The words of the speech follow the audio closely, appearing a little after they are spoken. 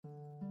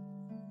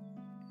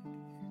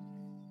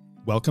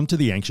Welcome to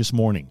The Anxious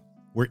Morning,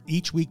 where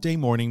each weekday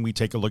morning we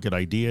take a look at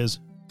ideas,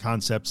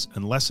 concepts,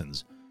 and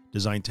lessons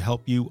designed to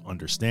help you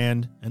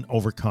understand and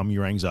overcome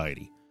your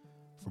anxiety.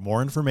 For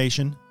more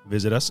information,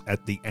 visit us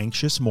at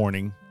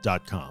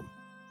theanxiousmorning.com.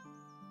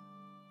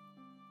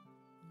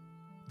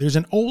 There's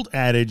an old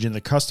adage in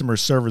the customer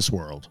service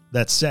world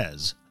that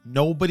says,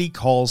 nobody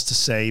calls to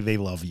say they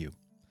love you.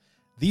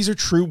 These are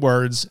true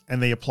words,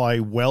 and they apply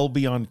well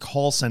beyond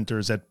call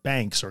centers at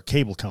banks or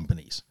cable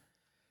companies.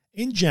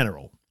 In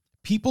general,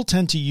 people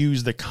tend to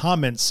use the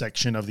comments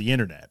section of the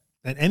internet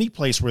and any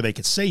place where they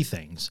could say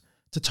things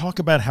to talk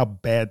about how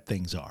bad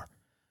things are.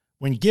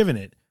 When given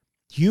it,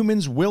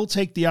 humans will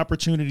take the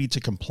opportunity to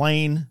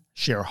complain,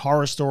 share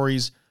horror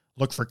stories,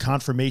 look for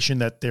confirmation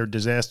that their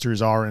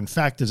disasters are in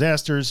fact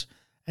disasters,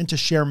 and to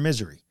share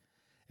misery.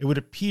 It would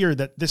appear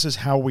that this is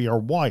how we are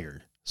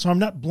wired, so I'm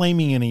not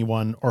blaming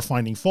anyone or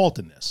finding fault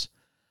in this.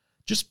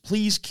 Just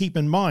please keep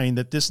in mind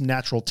that this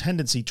natural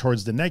tendency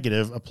towards the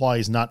negative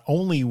applies not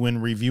only when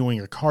reviewing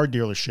a car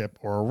dealership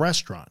or a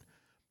restaurant.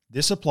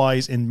 This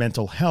applies in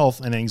mental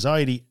health and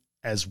anxiety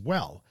as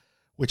well,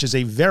 which is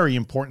a very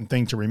important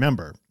thing to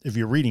remember if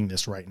you're reading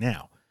this right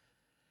now.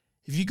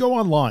 If you go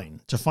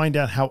online to find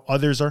out how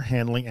others are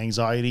handling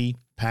anxiety,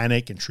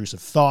 panic, intrusive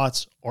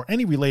thoughts, or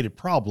any related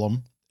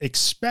problem,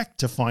 expect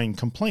to find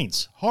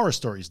complaints, horror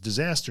stories,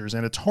 disasters,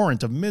 and a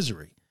torrent of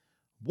misery.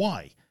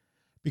 Why?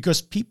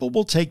 Because people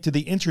will take to the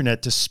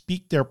internet to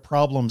speak their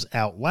problems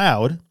out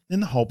loud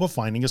in the hope of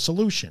finding a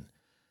solution.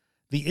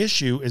 The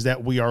issue is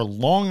that we are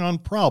long on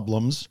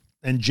problems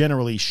and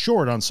generally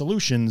short on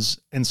solutions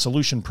and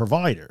solution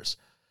providers.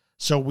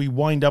 So we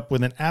wind up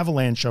with an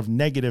avalanche of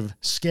negative,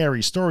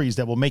 scary stories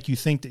that will make you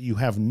think that you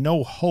have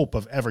no hope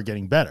of ever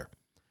getting better.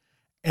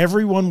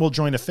 Everyone will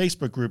join a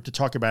Facebook group to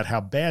talk about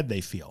how bad they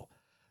feel.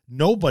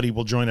 Nobody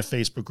will join a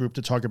Facebook group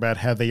to talk about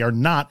how they are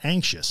not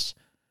anxious.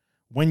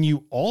 When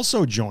you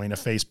also join a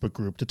Facebook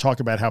group to talk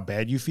about how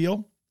bad you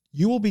feel,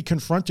 you will be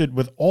confronted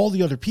with all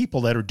the other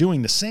people that are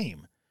doing the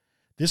same.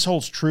 This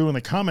holds true in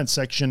the comments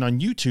section on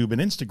YouTube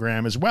and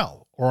Instagram as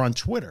well, or on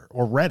Twitter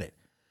or Reddit.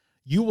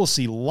 You will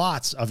see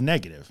lots of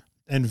negative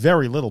and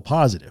very little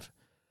positive.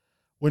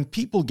 When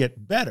people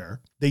get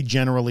better, they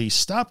generally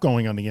stop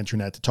going on the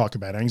internet to talk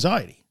about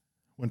anxiety.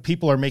 When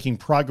people are making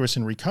progress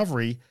in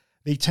recovery,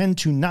 they tend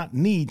to not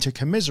need to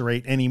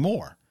commiserate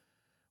anymore.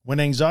 When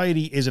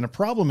anxiety isn't a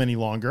problem any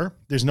longer,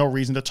 there's no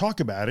reason to talk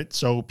about it,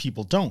 so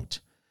people don't.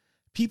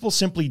 People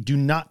simply do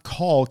not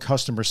call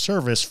customer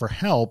service for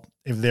help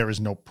if there is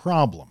no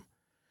problem.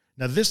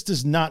 Now, this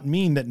does not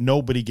mean that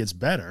nobody gets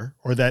better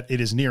or that it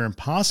is near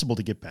impossible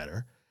to get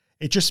better.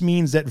 It just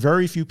means that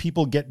very few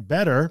people get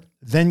better,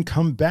 then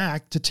come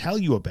back to tell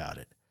you about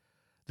it.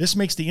 This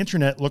makes the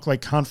internet look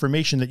like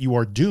confirmation that you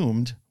are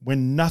doomed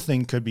when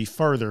nothing could be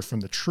further from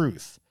the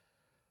truth.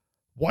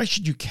 Why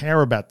should you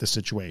care about this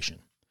situation?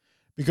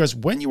 Because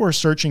when you are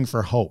searching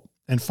for hope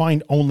and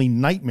find only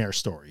nightmare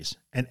stories,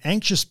 an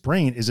anxious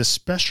brain is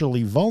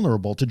especially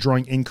vulnerable to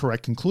drawing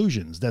incorrect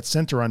conclusions that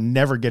center on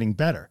never getting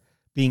better,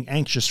 being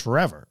anxious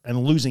forever,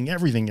 and losing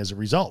everything as a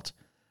result.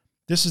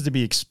 This is to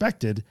be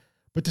expected,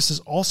 but this is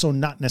also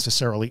not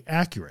necessarily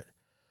accurate.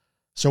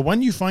 So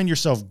when you find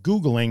yourself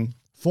Googling,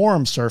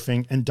 forum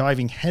surfing, and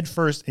diving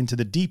headfirst into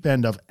the deep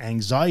end of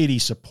anxiety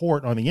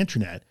support on the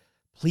internet,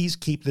 please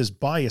keep this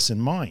bias in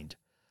mind.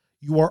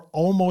 You are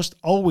almost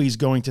always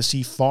going to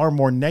see far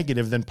more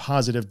negative than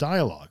positive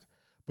dialogue,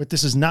 but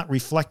this is not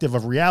reflective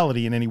of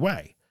reality in any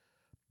way.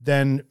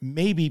 Then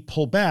maybe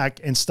pull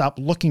back and stop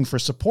looking for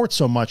support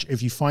so much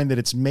if you find that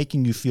it's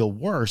making you feel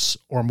worse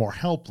or more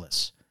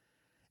helpless.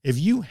 If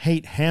you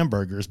hate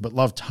hamburgers but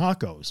love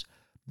tacos,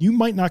 you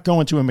might not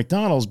go into a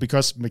McDonald's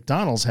because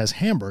McDonald's has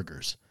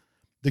hamburgers.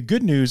 The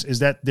good news is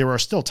that there are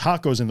still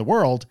tacos in the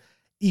world,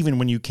 even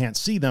when you can't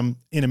see them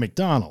in a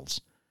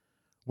McDonald's.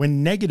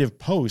 When negative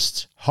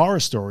posts, horror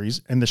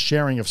stories, and the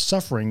sharing of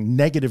suffering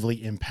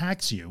negatively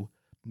impacts you,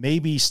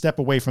 maybe step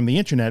away from the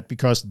internet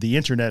because the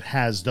internet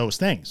has those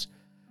things.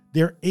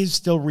 There is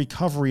still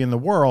recovery in the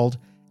world,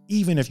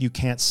 even if you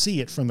can't see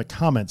it from the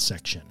comments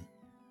section.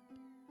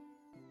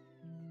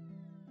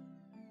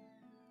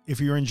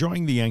 If you're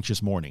enjoying The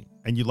Anxious Morning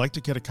and you'd like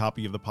to get a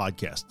copy of the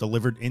podcast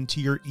delivered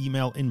into your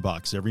email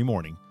inbox every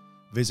morning,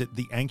 visit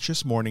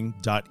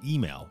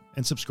theanxiousmorning.email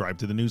and subscribe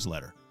to the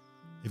newsletter.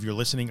 If you're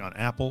listening on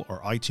Apple or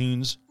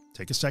iTunes,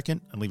 take a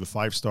second and leave a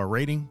 5-star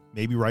rating,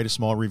 maybe write a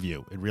small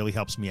review. It really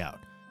helps me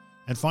out.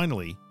 And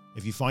finally,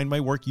 if you find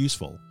my work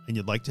useful and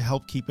you'd like to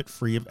help keep it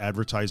free of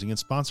advertising and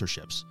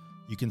sponsorships,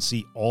 you can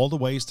see all the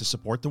ways to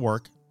support the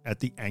work at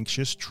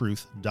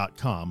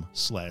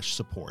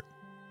theanxioustruth.com/support.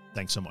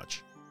 Thanks so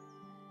much.